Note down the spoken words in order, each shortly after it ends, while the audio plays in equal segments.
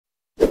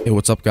Hey,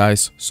 what's up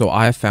guys? So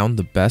I have found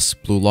the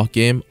best Blue Lock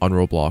game on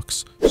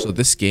Roblox. So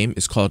this game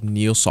is called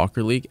Neo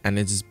Soccer League and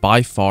it is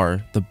by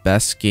far the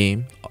best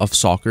game of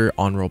soccer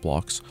on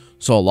Roblox.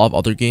 So a lot of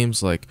other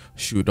games like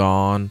Shoot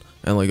On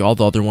and like all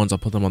the other ones, I'll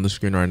put them on the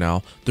screen right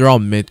now, they're all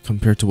mid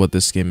compared to what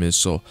this game is.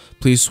 So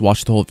please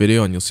watch the whole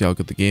video and you'll see how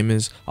good the game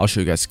is. I'll show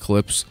you guys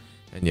clips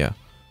and yeah.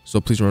 So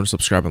please remember to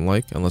subscribe and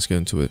like, and let's get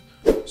into it.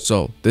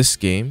 So this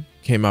game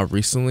came out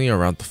recently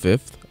around the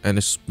 5th and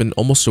it's been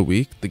almost a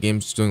week. The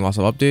game's doing lots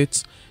of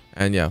updates.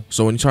 And yeah,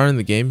 so when you start in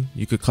the game,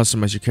 you could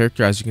customize your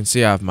character. As you can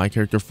see, I have my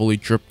character fully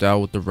dripped out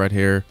with the red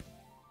hair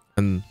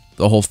and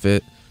the whole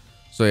fit.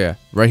 So yeah,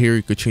 right here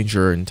you could change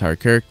your entire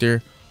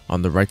character.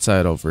 On the right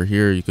side over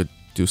here, you could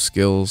do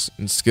skills.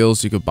 And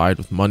skills you could buy it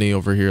with money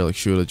over here, like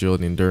shoot,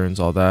 agility, endurance,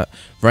 all that.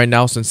 Right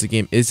now, since the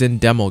game is in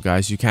demo,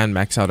 guys, you can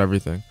max out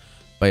everything.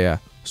 But yeah,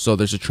 so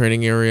there's a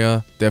training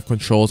area. They have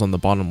controls on the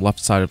bottom left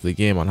side of the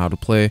game on how to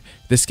play.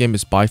 This game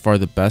is by far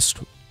the best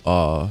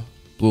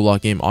Blue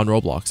Lock game on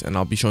Roblox, and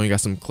I'll be showing you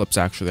guys some clips.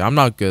 Actually, I'm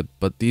not good,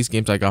 but these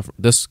games I got from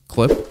this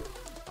clip,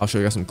 I'll show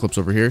you guys some clips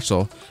over here.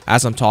 So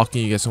as I'm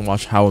talking, you guys can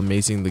watch how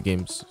amazing the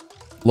game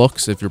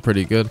looks if you're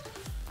pretty good.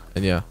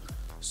 And yeah,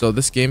 so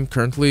this game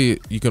currently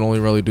you can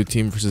only really do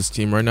team versus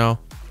team right now,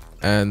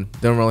 and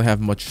they don't really have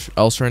much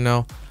else right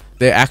now.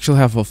 They actually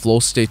have a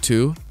flow state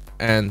too,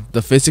 and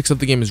the physics of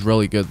the game is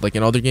really good. Like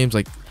in other games,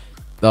 like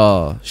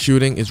the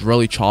shooting is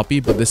really choppy,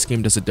 but this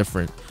game does it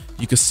different.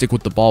 You could stick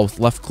with the ball with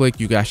left click,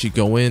 you could actually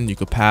go in, you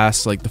could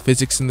pass. Like the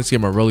physics in this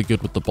game are really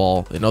good with the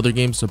ball. In other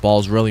games, the ball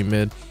is really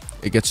mid,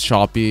 it gets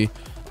choppy.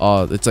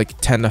 It's like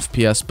 10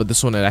 FPS, but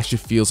this one it actually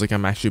feels like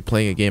I'm actually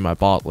playing a game I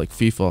bought, like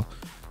FIFA.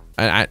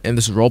 And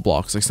this is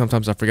Roblox. Like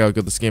sometimes I forget how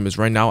good this game is.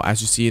 Right now, as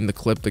you see in the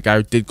clip, the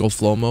guy did go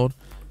flow mode,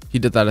 he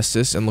did that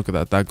assist, and look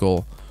at that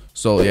goal.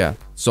 So yeah,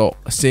 so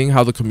seeing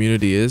how the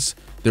community is,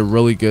 they're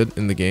really good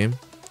in the game.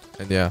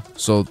 And yeah,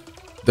 so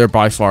they're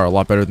by far a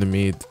lot better than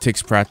me. It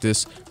takes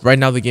practice. Right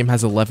now the game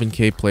has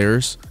 11k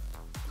players.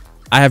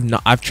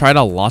 I've tried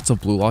out lots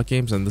of Blue Lock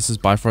games, and this is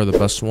by far the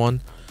best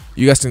one.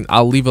 You guys can,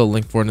 I'll leave a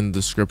link for it in the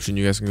description.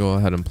 You guys can go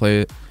ahead and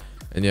play it.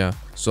 And yeah,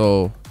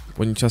 so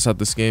when you test out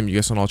this game, you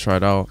guys can all try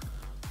it out.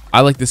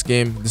 I like this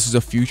game. This is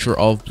a future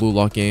of Blue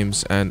Lock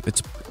games, and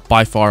it's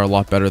by far a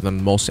lot better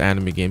than most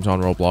anime games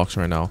on Roblox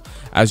right now.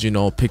 As you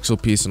know,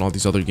 Pixel Piece and all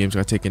these other games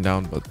got taken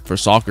down, but for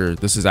soccer,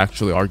 this is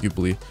actually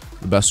arguably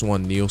the best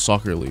one, Neo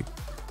Soccer League.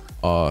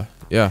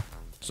 Yeah,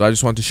 so I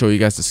just wanted to show you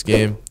guys this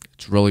game.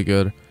 It's really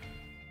good,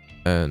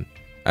 and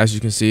as you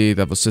can see,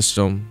 they have a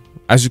system.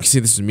 As you can see,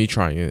 this is me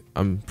trying it.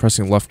 I'm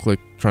pressing left click,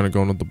 trying to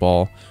go into the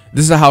ball.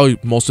 This is how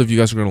most of you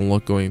guys are going to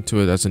look going into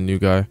it as a new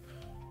guy.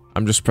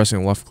 I'm just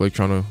pressing left click,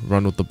 trying to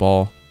run with the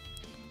ball.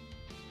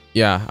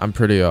 Yeah, I'm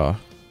pretty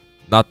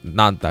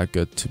not that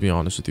good, to be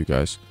honest with you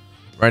guys.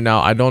 Right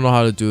now, I don't know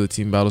how to do the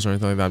team battles or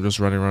anything like that. I'm just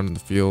running around in the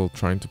field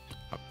trying to.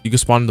 You can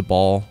spawn in the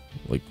ball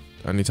like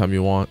anytime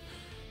you want.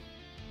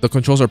 The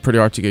controls are pretty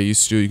hard to get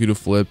used to. You can do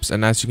flips,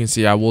 and as you can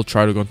see, I will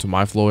try to go into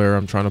my flow area.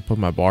 I'm trying to put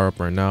my bar up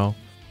right now.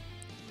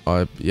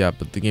 Yeah,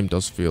 but the game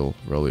does feel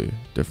really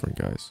different,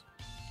 guys.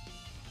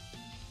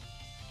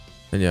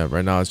 And yeah,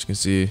 right now, as you can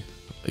see,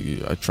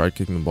 I tried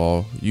kicking the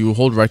ball. You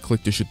hold right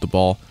click to shoot the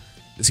ball.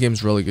 This game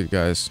is really good,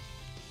 guys.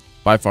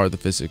 By far the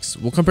physics.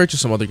 We'll compare it to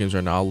some other games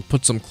right now. I'll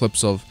put some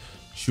clips of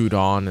Shoot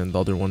On and the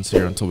other ones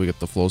here until we get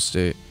the flow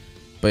state.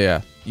 But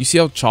yeah, you see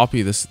how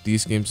choppy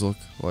these games look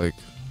like.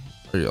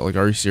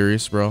 Are you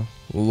serious, bro?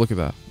 Well, look at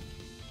that.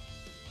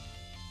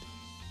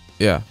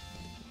 Yeah.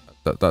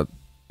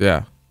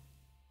 Yeah.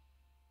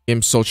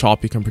 Game's so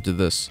choppy compared to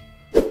this.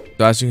 So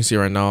as you can see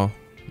right now,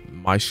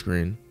 my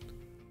screen,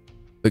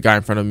 the guy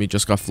in front of me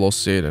just got flow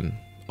state, and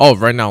oh,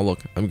 right now,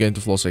 look, I'm getting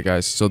to flow state,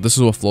 guys. So this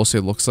is what flow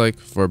state looks like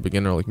for a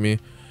beginner like me.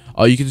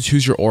 You can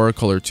choose your aura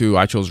color too.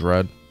 I chose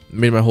red.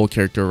 Made my whole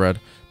character red.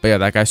 But yeah,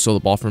 that guy stole the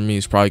ball from me.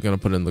 He's probably gonna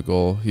put it in the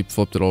goal. He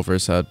flipped it over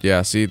his head.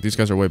 Yeah, see, these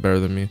guys are way better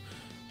than me.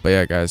 But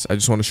yeah, guys, I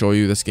just want to show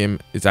you this game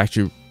is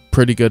actually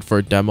pretty good for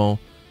a demo.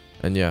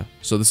 And yeah,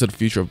 so this is the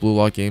future of Blue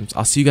Lock games.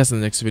 I'll see you guys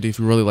in the next video. If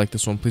you really like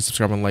this one, please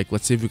subscribe and like.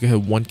 Let's see if we can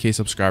hit 1k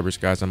subscribers,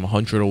 guys. I'm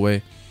 100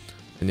 away.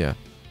 And yeah,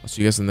 I'll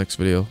see you guys in the next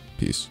video.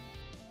 Peace.